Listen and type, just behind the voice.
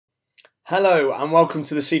Hello and welcome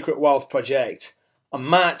to the Secret Wealth Project. I'm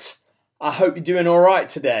Matt. I hope you're doing alright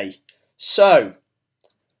today. So,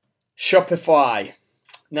 Shopify.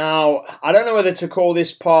 Now, I don't know whether to call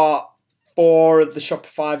this part 4 of the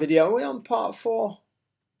Shopify video. Are we on part 4?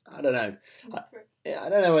 I don't know. I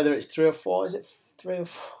don't know whether it's 3 or 4. Is it 3 or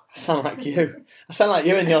 4? I sound like you. I sound like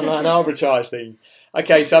you in the online arbitrage thing.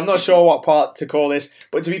 Okay, so I'm not sure what part to call this.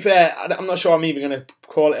 But to be fair, I'm not sure I'm even going to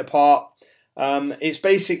call it a part. It's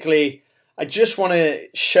basically, I just want to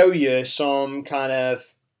show you some kind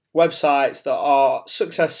of websites that are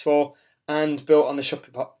successful and built on the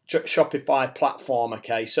Shopify platform.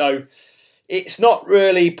 Okay, so it's not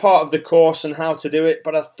really part of the course and how to do it,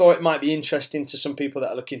 but I thought it might be interesting to some people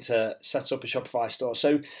that are looking to set up a Shopify store.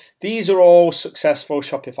 So these are all successful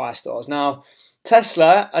Shopify stores. Now,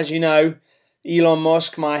 Tesla, as you know, Elon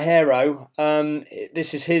Musk, my hero,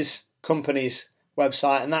 this is his company's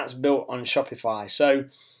website, and that's built on Shopify. So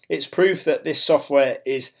it's proof that this software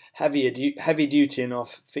is heavy duty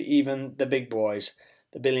enough for even the big boys,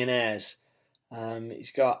 the billionaires.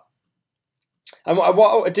 It's got, and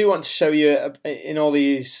what I do want to show you in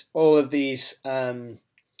all of these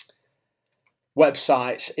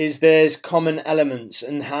websites is there's common elements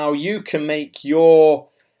and how you can make your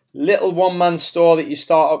little one-man store that you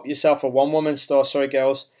start up yourself, a one-woman store. Sorry,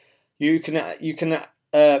 girls. You can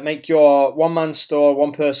make your one-man store,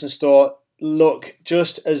 one-person store look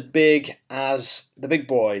just as big as the big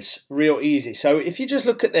boys, real easy. So if you just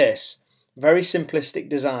look at this, very simplistic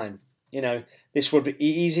design, you know, this would be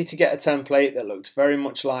easy to get a template that looks very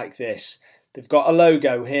much like this. They've got a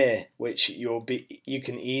logo here, which you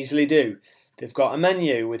can easily do. They've got a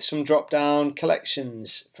menu with some drop-down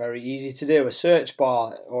collections, very easy to do. A search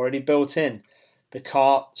bar already built in. The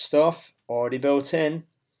cart stuff already built in.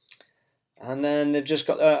 And then they've just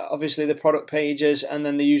got obviously the product pages and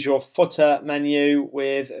then the usual footer menu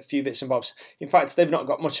with a few bits and bobs. In fact, they've not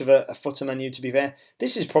got much of a footer menu, to be fair.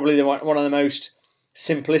 This is probably one of the most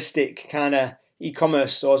simplistic kind of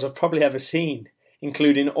e-commerce stores I've probably ever seen,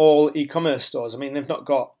 including all e-commerce stores. I mean, they've not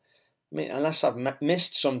got, unless I've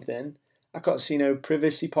missed something, I've got to see no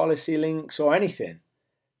privacy policy links or anything.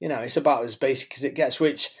 You know, it's about as basic as it gets,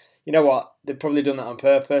 which, you know what, they've probably done that on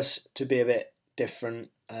purpose to be a bit different.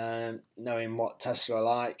 Knowing what Tesla are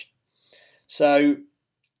like, so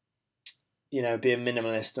you know, being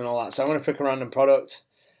minimalist and all that. So I'm going to pick a random product,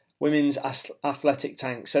 women's athletic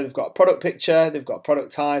tank. So they've got a product picture, they've got a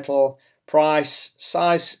product title, price,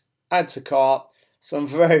 size, add to cart. Some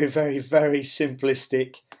very, very, very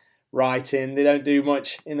simplistic writing. They don't do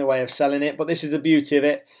much in the way of selling it, but this is the beauty of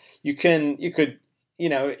it. You could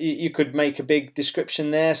make a big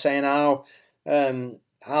description there saying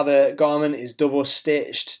how the garment is double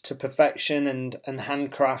stitched to perfection and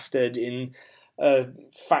handcrafted in a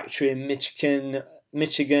factory in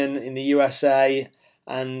Michigan in the USA,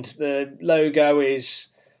 and the logo is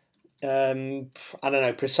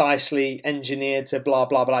precisely engineered to blah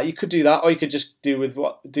blah blah. You could do that, or you could just do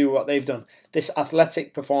what they've done. This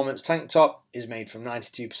athletic performance tank top is made from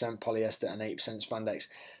 92% polyester and 8% spandex.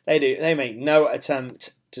 They make no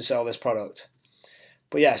attempt to sell this product.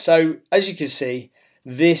 But yeah, so as you can see,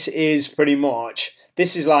 this is pretty much,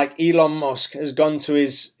 this is like Elon Musk has gone to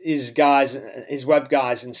his guys, his web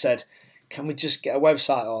guys, and said, can we just get a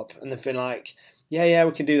website up? And they've been like, yeah,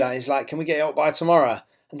 we can do that. He's like, can we get it up by tomorrow?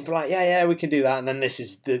 And they've been like, yeah, we can do that. And then this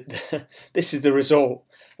is the result.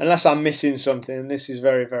 Unless I'm missing something, this is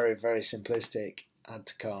very, very, very simplistic. Add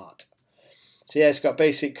to cart. So yeah, it's got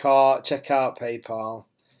basic cart, checkout, PayPal.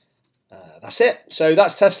 That's it. So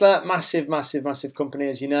that's Tesla, massive, massive, massive company,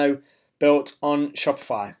 as you know, built on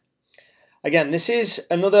Shopify. Again, this is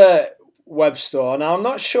another web store. Now, I'm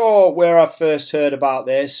not sure where I first heard about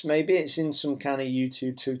this. Maybe it's in some kind of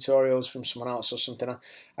YouTube tutorials from someone else or something.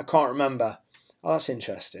 I can't remember. Oh, that's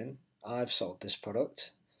interesting. I've sold this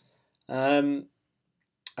product. I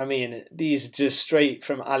mean, these are just straight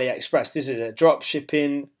from AliExpress. This is a drop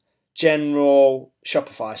shipping general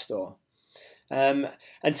Shopify store.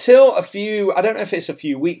 Until I don't know if it's a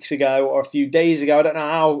few weeks ago or a few days ago, I don't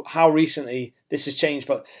know how recently this has changed,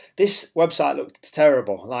 but this website looked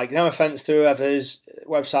terrible. Like, no offense to whoever's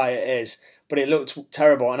website it is, but it looked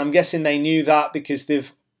terrible. And I'm guessing they knew that because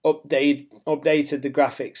they've updated the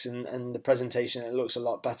graphics and the presentation. It looks a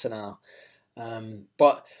lot better now.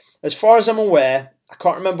 But as far as I'm aware, I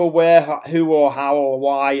can't remember where, who or how or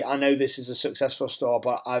why I know this is a successful store,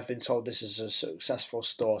 but I've been told this is a successful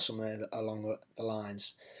store somewhere along the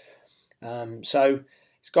lines. So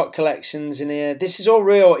it's got collections in here. This is all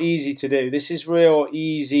real easy to do. This is real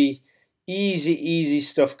easy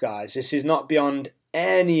stuff, guys. This is not beyond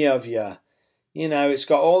any of your You know, it's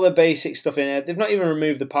got all the basic stuff in it. They've not even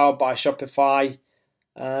removed the Powered by Shopify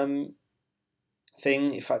thing.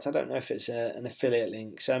 In fact, I don't know if it's an affiliate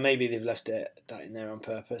link, so maybe they've left that in there on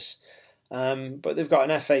purpose. But they've got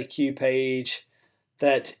an FAQ page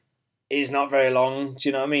that is not very long. Do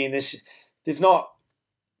you know what I mean? They've not.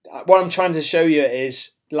 What I'm trying to show you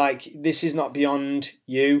is, like, this is not beyond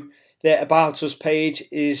you. Their About Us page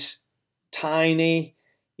is tiny.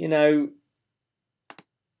 You know,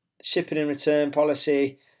 shipping and return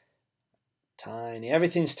policy, tiny.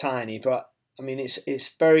 Everything's tiny, but I mean, it's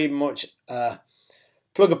very much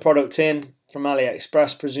plug a product in from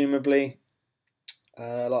AliExpress, presumably.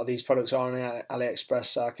 A lot of these products are on AliExpress,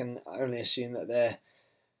 so I can only assume that they're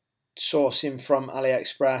sourcing from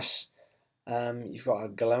AliExpress. You've got a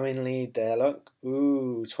glowing lead there, look.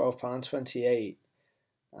 Ooh, £12.28.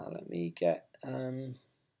 Now let me get,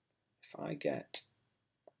 if I get,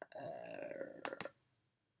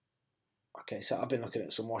 okay, so I've been looking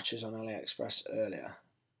at some watches on AliExpress earlier.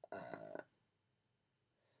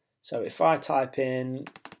 So if I type in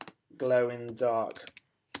glow in the dark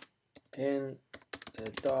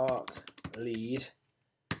lead,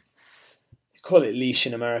 they call it leash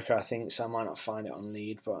in America, I think, so I might not find it on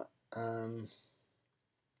lead, but let's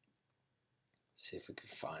see if we can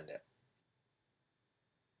find it.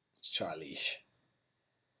 Let's try leash.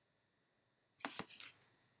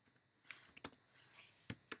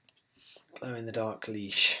 Glow in the dark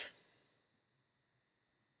leash.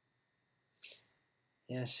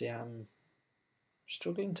 Yeah, see, I'm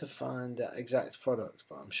struggling to find that exact product,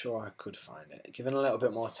 but I'm sure I could find it. Given a little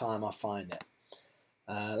bit more time, I'll find it.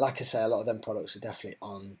 Like I say, a lot of them products are definitely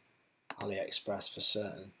on AliExpress for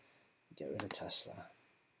certain. Get rid of Tesla.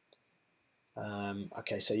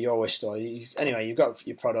 Okay, so you always store. Anyway, you've got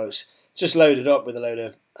your products just loaded up with a load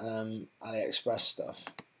of AliExpress stuff.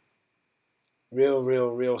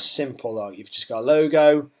 Real simple. Though. You've just got a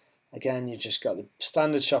logo. Again, you've just got the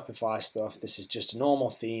standard Shopify stuff. This is just a normal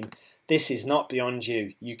theme. This is not beyond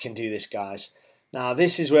you. You can do this, guys. Now,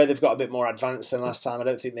 this is where they've got a bit more advanced than last time. I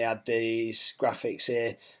don't think they had these graphics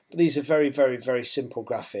here. But these are very simple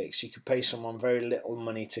graphics. You could pay someone very little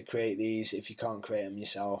money to create these if you can't create them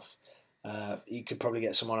yourself. You could probably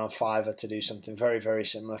get someone on Fiverr to do something very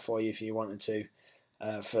similar for you if you wanted to,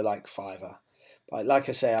 for like Fiverr. But like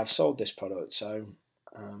I say, I've sold this product, so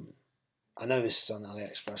I know this is on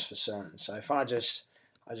AliExpress for certain. So if I just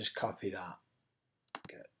copy that,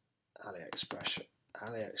 get AliExpress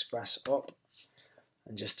up,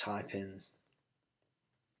 and just type in.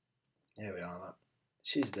 Here we are. Look.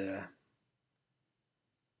 She's there.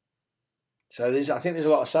 So I think there's a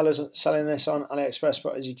lot of sellers selling this on AliExpress,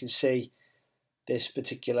 but as you can see, this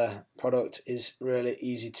particular product is really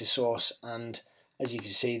easy to source, and as you can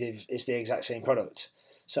see, it's the exact same product.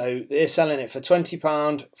 So they're selling it for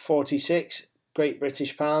 £20.46 Great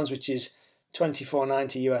British pounds, which is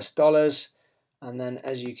 $24.90 US, and then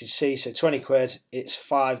as you can see, so 20 quid, it's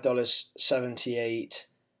 $5.78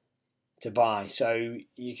 to buy. So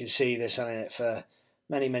you can see they're selling it for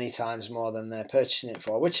many times more than they're purchasing it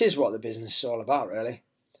for, which is what the business is all about, really.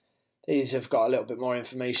 These have got a little bit more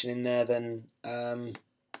information in there than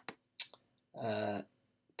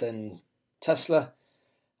Tesla.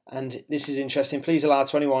 And this is interesting. Please allow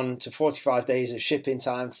 21 to 45 days of shipping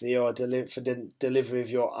time for the delivery of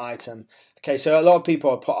your item. Okay, so a lot of people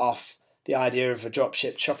are put off the idea of a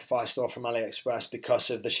dropship Shopify store from AliExpress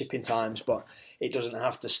because of the shipping times, but it doesn't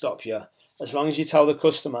have to stop you. As long as you tell the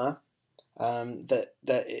customer that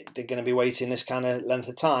they're going to be waiting this kind of length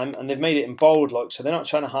of time, and they've made it in bold, look, so they're not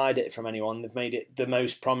trying to hide it from anyone. They've made it the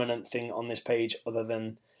most prominent thing on this page other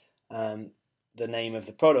than the name of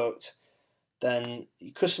the product. Then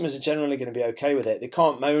customers are generally going to be okay with it. They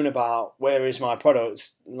can't moan about where is my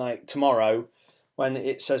product like tomorrow when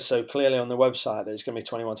it says so clearly on the website that it's going to be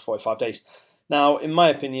 21 to 45 days. Now, in my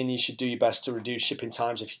opinion, you should do your best to reduce shipping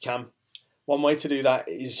times if you can. One way to do that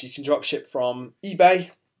is you can drop ship from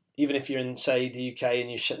eBay. Even if you're in, say, the UK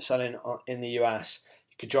and you're selling in the US,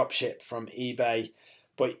 you could drop ship from eBay,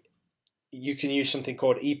 but you can use something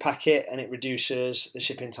called ePacket, and it reduces the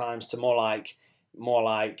shipping times to more like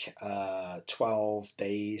 12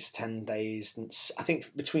 days, 10 days, and I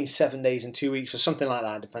think between 7 days and 2 weeks or something like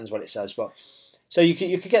that. It depends what it says, but so you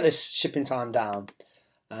could get this shipping time down.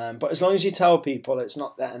 But as long as you tell people, it's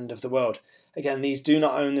not the end of the world. Again, these do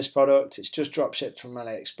not own this product. It's just drop shipped from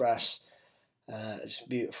AliExpress. It's a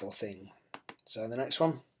beautiful thing. So the next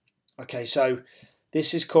one. Okay, so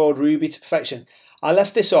this is called Ruby to Perfection. I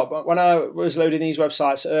left this up when I was loading these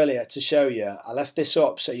websites earlier to show you. I left this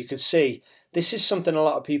up so you could see This is something a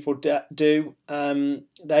lot of people do.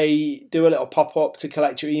 They do a little pop-up to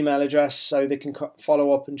collect your email address so they can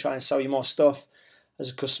follow up and try and sell you more stuff as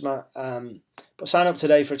a customer. But sign up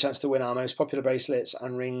today for a chance to win our most popular bracelets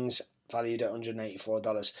and rings valued at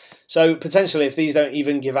 $184. So potentially, if these don't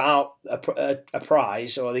even give out a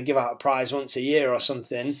prize, or they give out a prize once a year or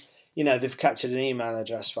something, you know, they've captured an email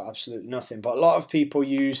address for absolutely nothing. But a lot of people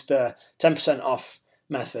use the 10% off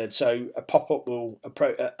method. So a pop-up will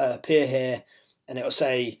appear here, and it'll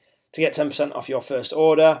say to get 10% off your first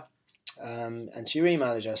order, enter your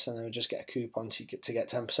email address, and they'll just get a coupon to get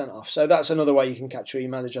 10% off. So that's another way you can capture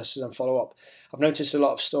email addresses and follow up. I've noticed a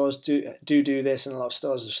lot of stores do this, and a lot of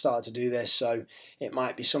stores have started to do this, so it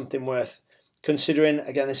might be something worth considering.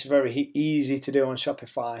 Again, this is very easy to do on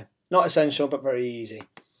Shopify. Not essential, but very easy.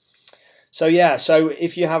 So yeah, so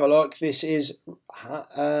if you have a look, this is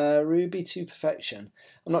Ruby to Perfection.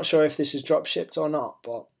 I'm not sure if this is drop shipped or not,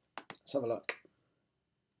 but let's have a look.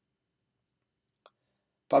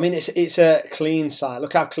 But I mean, it's a clean site.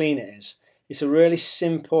 Look how clean it is. It's a really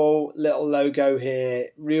simple little logo here,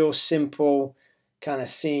 real simple kind of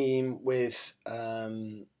theme with.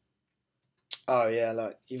 Oh yeah,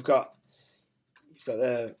 look, you've got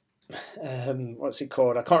the what's it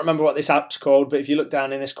called? I can't remember what this app's called, but if you look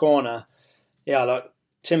down in this corner, yeah, look,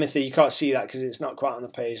 Timothy, you can't see that because it's not quite on the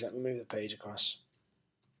page. Let me move the page across.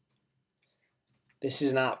 This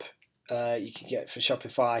is an app you can get for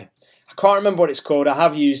Shopify. I can't remember what it's called. I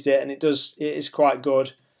have used it, and it is quite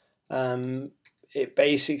good. It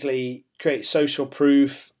basically creates social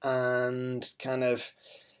proof and kind of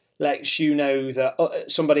lets you know that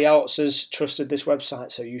somebody else has trusted this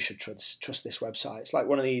website, so you should trust this website. It's like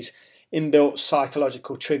one of these inbuilt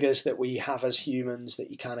psychological triggers that we have as humans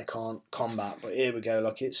that you kind of can't combat. But here we go.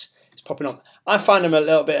 Look, it's popping up. I find them a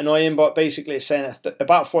little bit annoying, but basically it's saying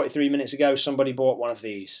about 43 minutes ago somebody bought one of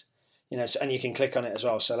these. You know, and you can click on it as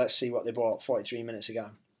well. So let's see what they bought 43 minutes ago.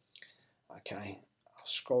 Okay, I'll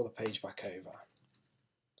scroll the page back over.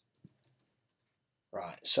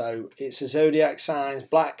 Right, so it's a zodiac signs,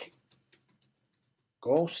 black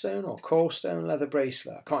gallstone or coalstone leather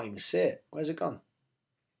bracelet. I can't even see it. Where's it gone?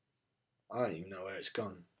 I don't even know where it's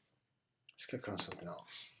gone. Let's click on something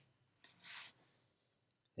else.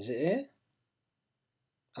 Is it here?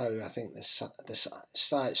 Oh, I think the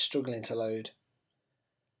site's struggling to load.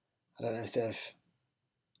 I don't know if they've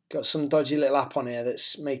got some dodgy little app on here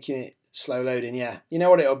that's making it slow loading. Yeah, you know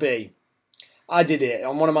what it'll be. I did it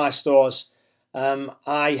on one of my stores.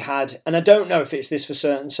 I had, and I don't know if it's this for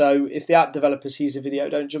certain, so if the app developer sees the video,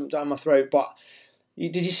 don't jump down my throat, but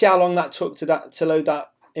did you see how long that took to load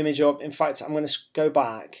that image up? In fact, I'm going to go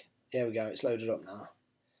back. Here we go, it's loaded up now.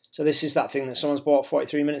 So this is that thing that someone's bought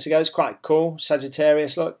 43 minutes ago. It's quite cool.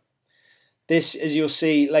 Sagittarius, look. This, as you'll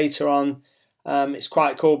see later on, it's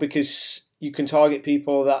quite cool because you can target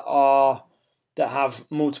people that have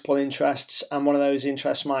multiple interests, and one of those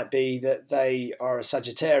interests might be that they are a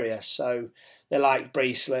Sagittarius. So they like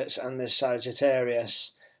bracelets and they're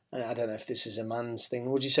Sagittarius. And I don't know if this is a man's thing.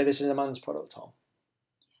 Would you say this is a man's product, Tom?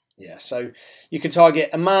 Yeah, so you can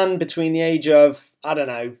target a man between the age of, I don't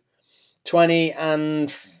know, 20 and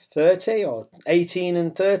 30 or 18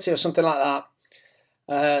 and 30 or something like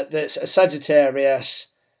that. That's a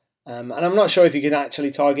Sagittarius. And I'm not sure if you can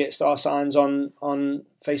actually target star signs on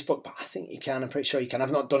Facebook, but I think you can. I'm pretty sure you can.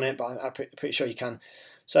 I've not done it, but I'm pretty sure you can.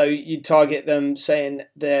 So you target them saying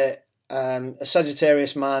they're a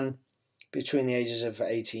Sagittarius man between the ages of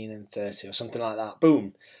 18 and 30 or something like that.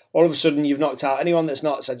 Boom. All of a sudden you've knocked out anyone that's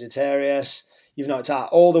not Sagittarius. You've knocked out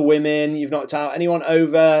all the women. You've knocked out anyone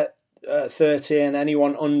over 30 and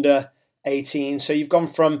anyone under 18. So you've gone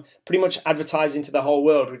from pretty much advertising to the whole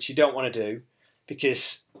world, which you don't want to do,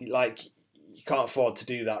 because like you can't afford to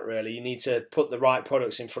do that really. You need to put the right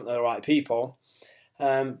products in front of the right people.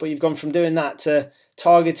 But you've gone from doing that to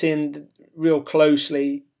targeting real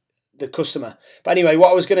closely the customer. But anyway, what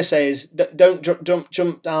I was going to say is don't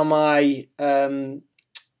jump down my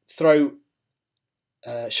throat,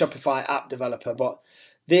 Shopify app developer. But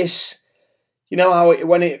this, you know how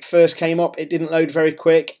when it first came up, it didn't load very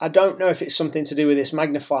quick. I don't know if it's something to do with this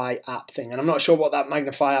Magnify app thing, and I'm not sure what that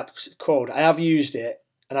Magnify app's called. I have used it,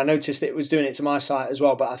 and I noticed that it was doing it to my site as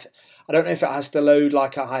well, but I don't know if it has to load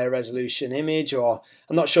like a higher resolution image, or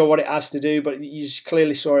I'm not sure what it has to do, but you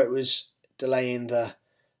clearly saw it was delaying the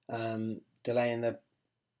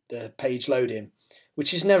page loading,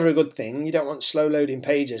 which is never a good thing. You don't want slow loading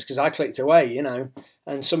pages, because I clicked away, you know,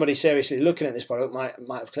 and somebody seriously looking at this product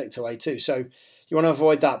might have clicked away too. So you want to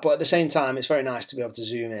avoid that, but at the same time, it's very nice to be able to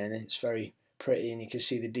zoom in. It's very pretty, and you can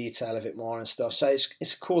see the detail of it more and stuff. So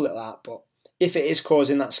it's a cool little app, but if it is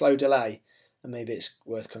causing that slow delay, and maybe it's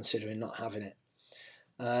worth considering not having it.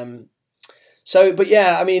 But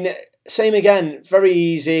yeah, I mean, same again, very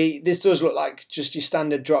easy. This does look like just your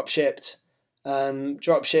standard drop-shipped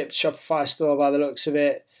Shopify store by the looks of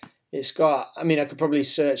it. It's got, I mean, I could probably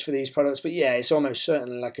search for these products, but yeah, it's almost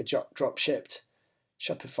certainly like a drop-shipped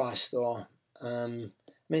Shopify store. I mean,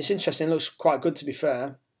 it's interesting. It looks quite good, to be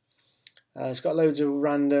fair. It's got loads of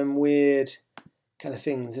random, weird kind of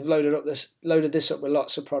things. They've loaded this up with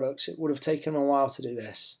lots of products. It would have taken them a while to do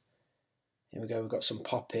this. Here we go. We've got some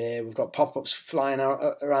pop here. We've got pop-ups flying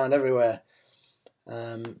around everywhere.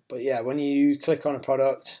 But yeah, when you click on a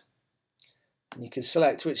product, and you can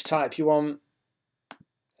select which type you want.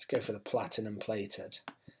 Let's go for the platinum plated.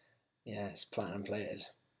 Yeah, it's platinum plated.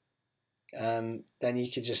 Then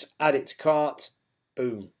you could just add it to cart.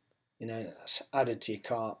 Boom. You know, that's added to your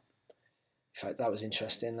cart. In fact, that was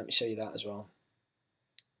interesting. Let me show you that as well.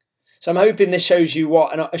 So I'm hoping this shows you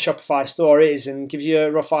what a Shopify store is and gives you a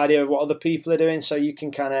rough idea of what other people are doing, so you can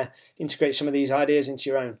kind of integrate some of these ideas into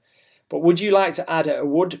your own. But would you like to add a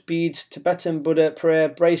wood beads Tibetan Buddha prayer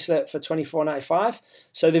bracelet for $24.95?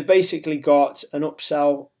 So they've basically got an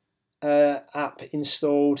upsell app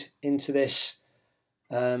installed into this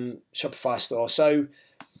Shopify store. So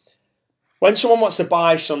when someone wants to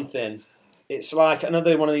buy something, it's like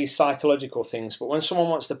another one of these psychological things, but when someone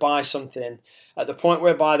wants to buy something, at the point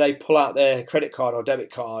whereby they pull out their credit card or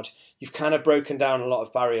debit card, you've kind of broken down a lot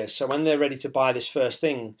of barriers. So when they're ready to buy this first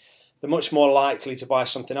thing, they're much more likely to buy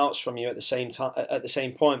something else from you at the same time, at the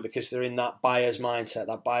same point, because they're in that buyer's mindset,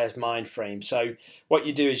 that buyer's mind frame. So what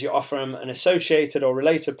you do is you offer them an associated or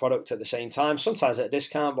related product at the same time, sometimes at a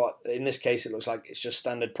discount, but in this case it looks like it's just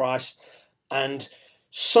standard price. And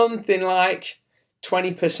something like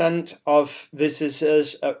 20% of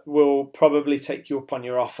visitors will probably take you up on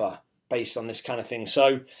your offer based on this kind of thing.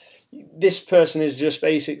 So this person is just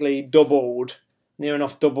basically near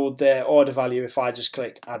enough doubled their order value if I just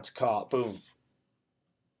click add to cart. Boom.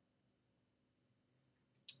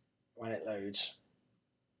 When it loads.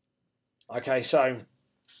 Okay, so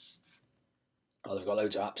they've got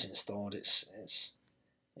loads of apps installed. It's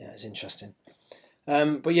interesting.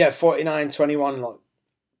 But yeah, $49.21. Look,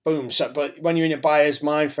 boom. So, but when you're in a buyer's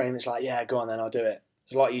mind frame, it's like, yeah, go on then, I'll do it.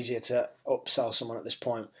 It's a lot easier to upsell someone at this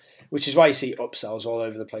point, which is why you see upsells all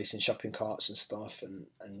over the place in shopping carts and stuff, and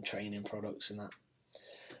training products and that.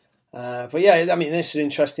 But yeah, I mean, this is an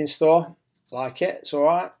interesting store. Like it. It's all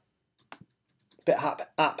right. A bit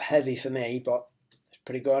app heavy for me, but it's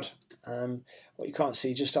pretty good. What you can't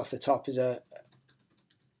see just off the top is a.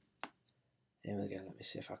 Here we go. Let me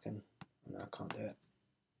see if I can. No, I can't do it.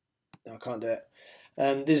 No, I can't do it.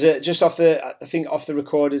 There's just off the, I think off the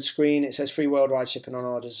recorded screen, it says free worldwide shipping on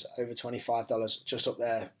orders over $25. Just up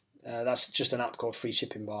there. That's just an app called Free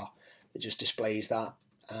Shipping Bar that just displays that.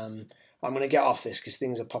 I'm going to get off this because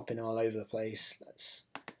things are popping all over the place. Let's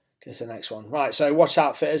get to the next one. Right, so Watch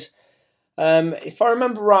Outfitters. If I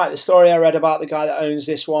remember right, the story I read about the guy that owns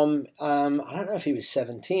this one, I don't know if he was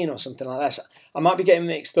 17 or something like that. So I might be getting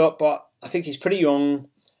mixed up, but I think he's pretty young.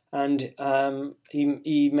 And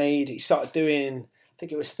he started doing, I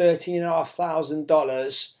think it was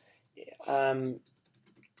 $13,500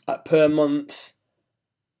 per month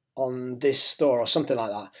on this store or something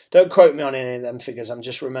like that. Don't quote me on any of them figures. I'm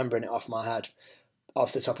just remembering it off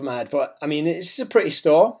the top of my head. But I mean, it's a pretty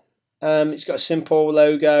store. It's got a simple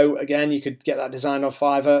logo. Again, you could get that designed on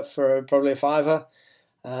Fiverr for probably a $5.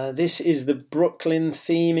 This is the Brooklyn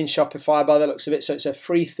theme in Shopify by the looks of it. So it's a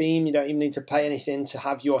free theme. You don't even need to pay anything to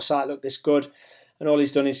have your site look this good. And all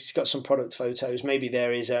he's done is he's got some product photos. Maybe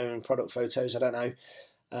they're his own product photos. I don't know.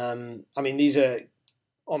 I mean, these are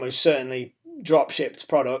almost certainly drop-shipped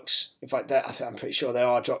products. In fact, I'm pretty sure they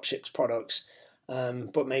are drop-shipped products.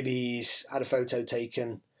 But maybe he's had a photo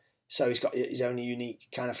taken, so he's got his own unique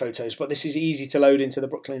kind of photos. But this is easy to load into the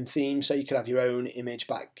Brooklyn theme, so you could have your own image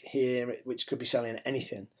back here, which could be selling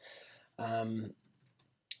anything. But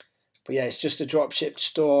yeah, it's just a drop-shipped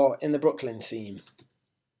store in the Brooklyn theme.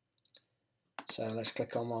 So let's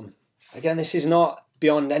click on one. Again, this is not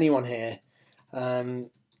beyond anyone here.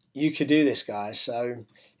 You could do this, guys. So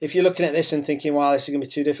if you're looking at this and thinking, wow, this is going to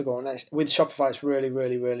be too difficult, with Shopify, it's really,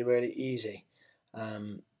 really, really, really easy.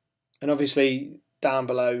 And obviously, down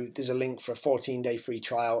below, there's a link for a 14-day free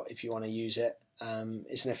trial if you want to use it.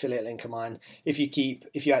 It's an affiliate link of mine. If you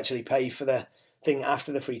actually pay for the thing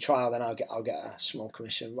after the free trial, then I'll get a small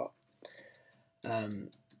commission. But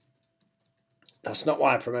that's not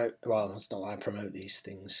why I promote. Well, that's not why I promote these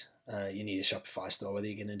things. You need a Shopify store, whether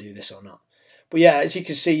you're going to do this or not. But yeah, as you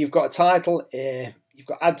can see, you've got a title here. You've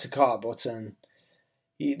got Add to Cart button.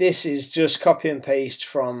 This is just copy and paste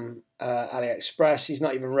from AliExpress. He's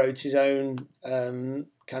not even wrote his own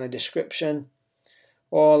kind of description.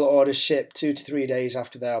 All orders shipped 2 to 3 days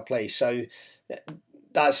after they are placed. So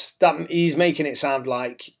he's making it sound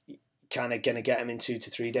like kind of going to get them in 2 to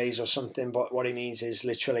 3 days or something. But what he means is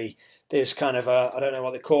literally there's kind of I don't know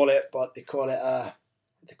what they call it, but they call it a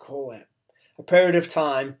period of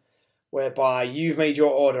time whereby you've made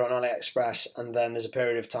your order on AliExpress and then there's a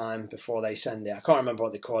period of time before they send it. I can't remember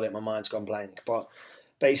what they call it. My mind's gone blank. But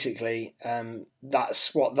basically,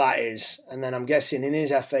 that's what that is. And then I'm guessing in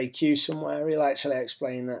his FAQ somewhere, he'll actually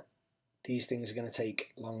explain that these things are going to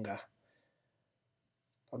take longer.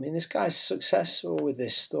 I mean, this guy's successful with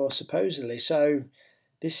this store, supposedly. So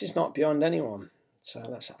this is not beyond anyone. So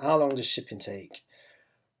that's how long does shipping take?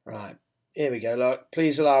 Right, here we go. Look,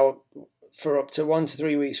 please allow for up to 1 to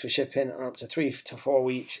 3 weeks for shipping and up to 3 to 4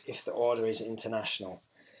 weeks if the order is international.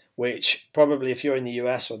 Which probably if you're in the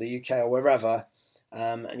US or the UK or wherever,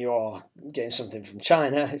 and you're getting something from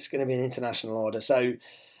China, it's going to be an international order. So,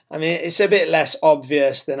 I mean, it's a bit less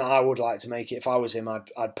obvious than I would like to make it. If I was him,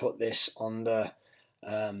 I'd put this on the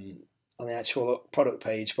actual product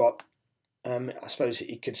page. But I suppose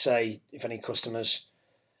he could say, if any customers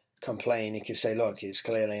complain, he could say, look, it's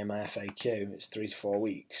clearly in my FAQ, it's 3 to 4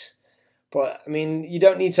 weeks. But, I mean, you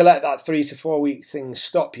don't need to let that 3 to 4 week thing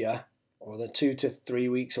stop you, or the 2 to 3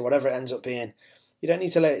 weeks, or whatever it ends up being. You don't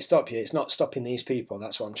need to let it stop you. It's not stopping these people.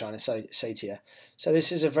 That's what I'm trying to say to you. So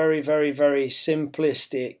this is a very, very, very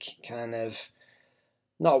simplistic kind of,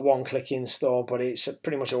 not one-click install, but it's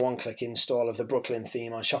pretty much a one-click install of the Brooklyn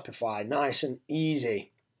theme on Shopify. Nice and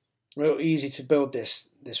easy. Real easy to build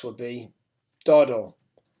this. This would be doddle.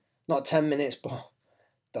 Not 10 minutes, but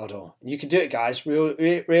doddle. You can do it, guys. Real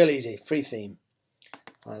easy. Free theme.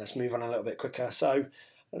 All right, let's move on a little bit quicker. So I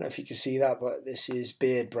don't know if you can see that, but this is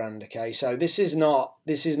Beard brand. Okay, so this is not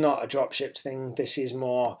a dropship thing. This is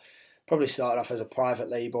more probably started off as a private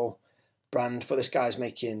label brand, but this guy's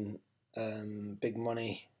making big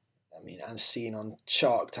money. I mean, and seen on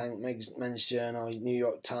Shark Tank, Men's Journal, New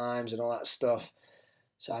York Times, and all that stuff.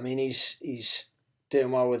 So I mean, he's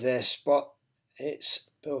doing well with this, but it's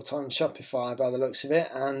built on Shopify by the looks of it.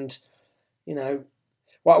 And you know,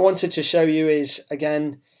 what I wanted to show you is,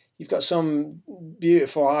 again, you've got some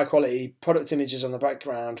beautiful high quality product images on the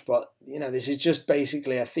background, but you know, this is just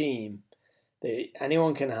basically a theme that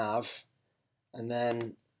anyone can have. And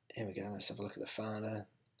then here we go, let's have a look at the founder.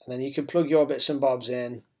 And then you can plug your bits and bobs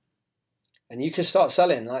in and you can start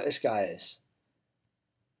selling like this guy is,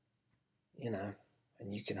 you know,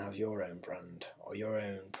 and you can have your own brand or your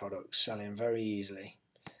own products selling very easily.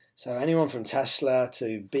 So anyone from Tesla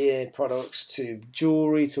to beard products to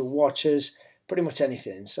jewelry to watches, pretty much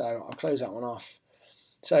anything. So I'll close that one off.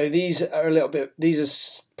 So these are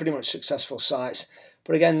pretty much successful sites.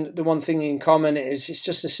 But again, the one thing in common is it's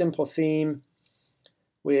just a simple theme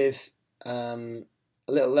with a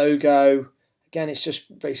little logo. Again, it's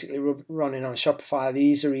just basically running on Shopify.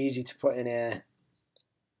 These are easy to put in here.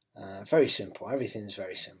 Very simple. Everything's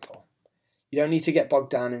very simple. You don't need to get bogged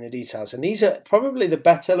down in the details. And these are probably the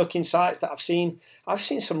better looking sites that I've seen. I've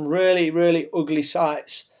seen some really, really ugly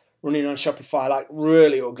sites running on Shopify, like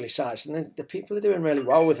really ugly sites. And the people are doing really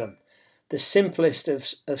well with them. The simplest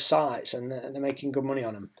of sites, and they're making good money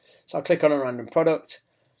on them. So I'll click on a random product.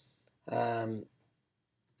 So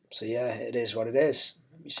yeah, it is what it is.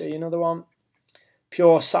 Let me show you another one.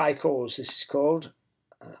 Pure Cycles, this is called.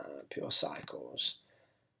 Pure Cycles.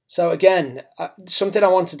 So again, something I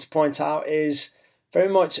wanted to point out is very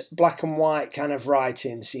much black and white kind of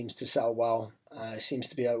writing seems to sell well. It seems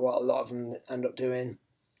to be what a lot of them end up doing.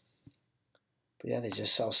 But yeah, they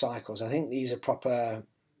just sell cycles. I think these are proper,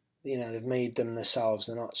 you know, they've made them themselves.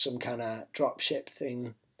 They're not some kind of drop ship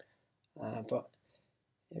thing. But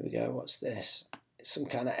here we go. What's this? It's some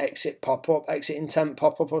kind of exit pop-up, exit intent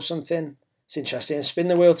pop-up or something. It's interesting. Spin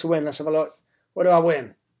the wheel to win. Let's have a look. What do I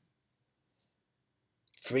win?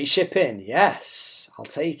 Free shipping. Yes, I'll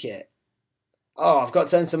take it. Oh, I've got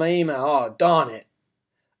to enter my email. Oh, darn it.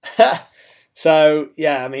 So,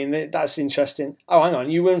 yeah, I mean, that's interesting. Oh, hang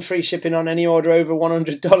on. You win free shipping on any order over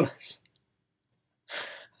 $100.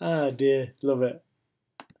 Oh, dear. Love it.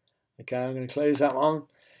 Okay, I'm going to close that one.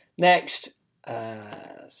 Next.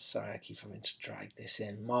 Sorry, I keep having to drag this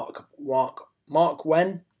in. Mark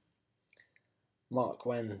Wen. Mark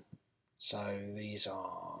Wen. So these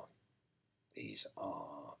are,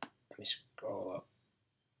 let me scroll up.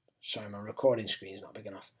 Sorry, my recording screen is not big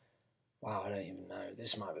enough. Wow, I don't even know.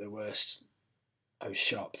 This might be the worst. Oh,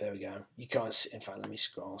 shop. There we go. You can't see. In fact, let me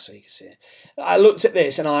scroll so you can see it. I looked at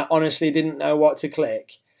this and I honestly didn't know what to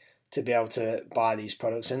click to be able to buy these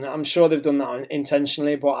products, and I'm sure they've done that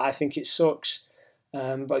intentionally, but I think it sucks.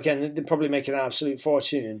 But again, they're probably making an absolute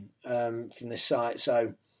fortune from this site,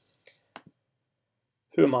 so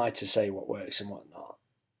who am I to say what works and what not?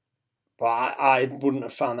 But I wouldn't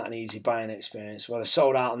have found that an easy buying experience. Well, they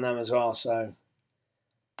sold out on them as well, so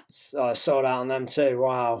I sold out on them too.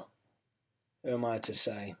 Wow, who am I to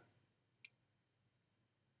say?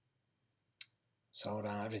 Sold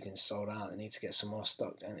out, everything's sold out. They need to get some more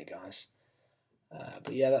stock, don't they, guys?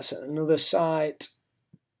 But yeah, that's another site.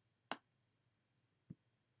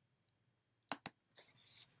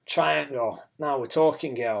 Triangle. Now we're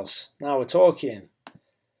talking, girls. Now we're talking.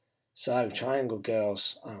 So, Triangle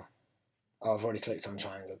Girls. Oh, I've already clicked on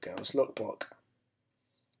Triangle Girls. Lookbook.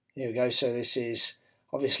 Here we go. So this is,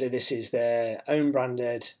 obviously this is their own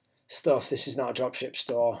branded stuff. This is not a dropship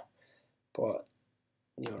store, but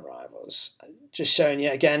new arrivals. Just showing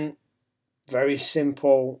you again, very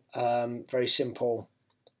simple logo,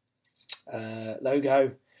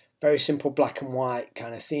 very simple black and white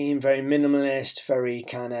kind of theme, very minimalist, very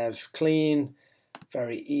kind of clean,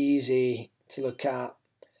 very easy to look at.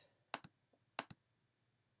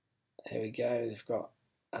 Here we go, they've got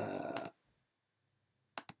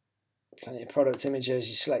plenty of product images.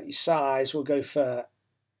 You select your size, we'll go for,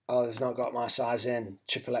 oh, they've not got my size in,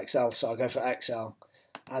 triple XL, so I'll go for XL.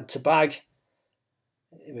 Add to bag.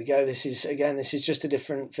 Here we go. This is, again, this is just a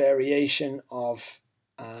different variation of,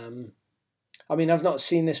 I mean, I've not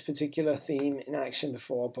seen this particular theme in action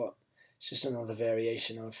before, but it's just another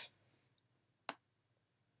variation of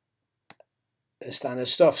the standard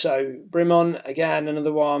stuff. So Bremont, again,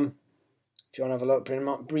 another one. If you want to have a look,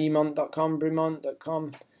 Bremont.com.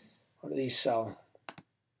 What do these sell?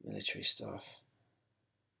 Military stuff.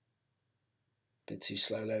 Bit too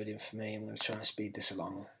slow loading for me. I'm going to try and speed this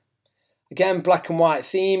along. Again, black and white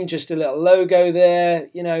theme, just a little logo there.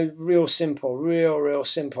 You know, real simple, real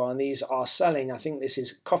simple. And these are selling. I think this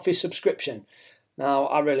is coffee subscription. Now,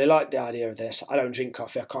 I really like the idea of this. I don't drink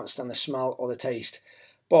coffee. I can't stand the smell or the taste.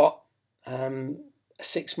 But a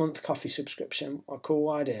 6-month coffee subscription, what a cool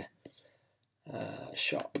idea.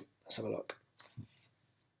 Shop. Let's have a look.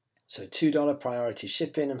 So $2 priority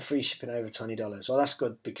shipping and free shipping over $20. Well, that's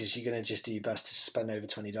good because you're going to just do your best to spend over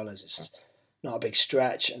 $20. It's not a big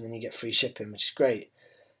stretch, and then you get free shipping, which is great.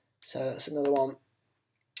 So that's another one.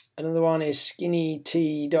 Another one is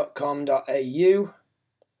skinnytea.com.au.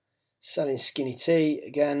 Selling skinny tea.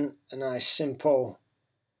 Again, a nice simple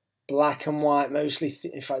black and white, mostly.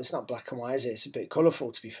 In fact, it's not black and white, is it? It's a bit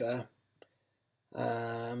colourful, to be fair.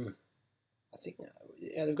 I think,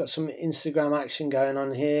 yeah, they've got some Instagram action going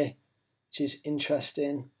on here, which is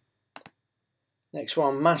interesting. Next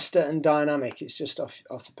one, Master and Dynamic. It's just off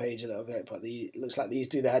the page a little bit, but it looks like these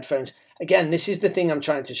do the headphones. Again, this is the thing I'm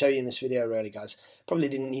trying to show you in this video, really, guys. Probably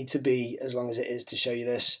didn't need to be as long as it is to show you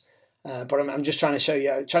this, but I'm just trying to show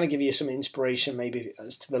you, trying to give you some inspiration maybe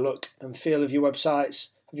as to the look and feel of your websites,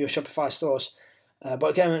 of your Shopify stores.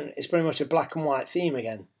 But again, it's pretty much a black and white theme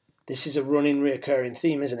again. This is a running, reoccurring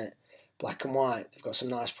theme, isn't it? Black and white. They've got some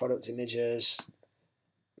nice product images.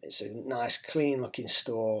 It's a nice, clean-looking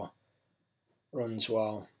store. Runs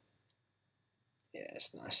well. Yeah,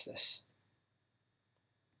 it's nice, this.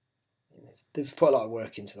 They've put a lot of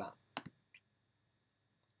work into that.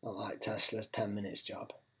 Not like Tesla's 10 minutes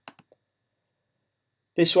job.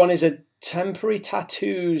 This one is a temporary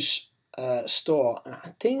tattoos store. And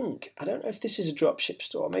I don't know if this is a dropship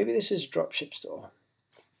store. Maybe this is a dropship store.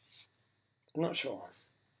 I'm not sure.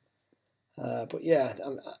 But yeah,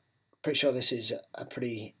 I'm pretty sure this is a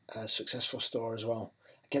pretty successful store as well.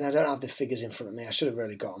 Again, I don't have the figures in front of me. I should have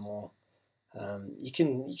really got them all. You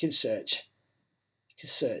can search. You can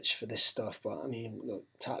search for this stuff, but I mean, look,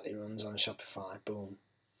 tightly runs on Shopify. Boom.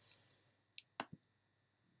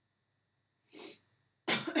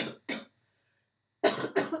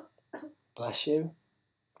 Bless you.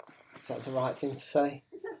 Is that the right thing to say?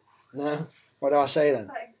 No. What do I say then?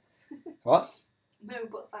 Thanks. What? No,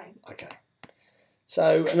 but thanks. Okay.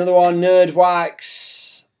 So another one, Nerd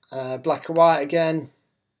Wax, black and white again.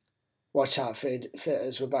 Watch out,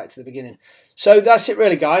 fitters. We're back to the beginning. So that's it,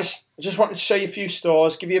 really, guys. I just wanted to show you a few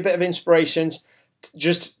stores, give you a bit of inspiration,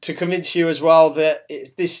 just to convince you as well that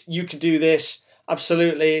you could do this.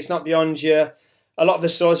 Absolutely, it's not beyond you. A lot of the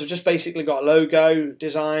stores have just basically got a logo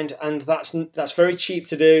designed, and that's very cheap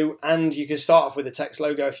to do. And you can start off with a text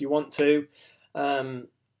logo if you want to.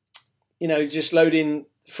 You know, just loading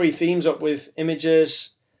free themes up with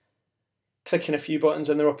images, clicking a few buttons,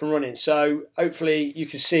 and they're up and running. So hopefully you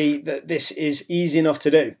can see that this is easy enough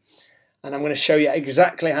to do. And I'm going to show you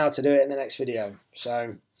exactly how to do it in the next video.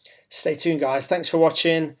 So stay tuned, guys. Thanks for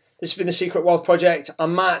watching. This has been the Secret Wealth Project.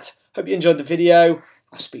 I'm Matt. Hope you enjoyed the video.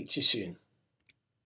 I'll speak to you soon.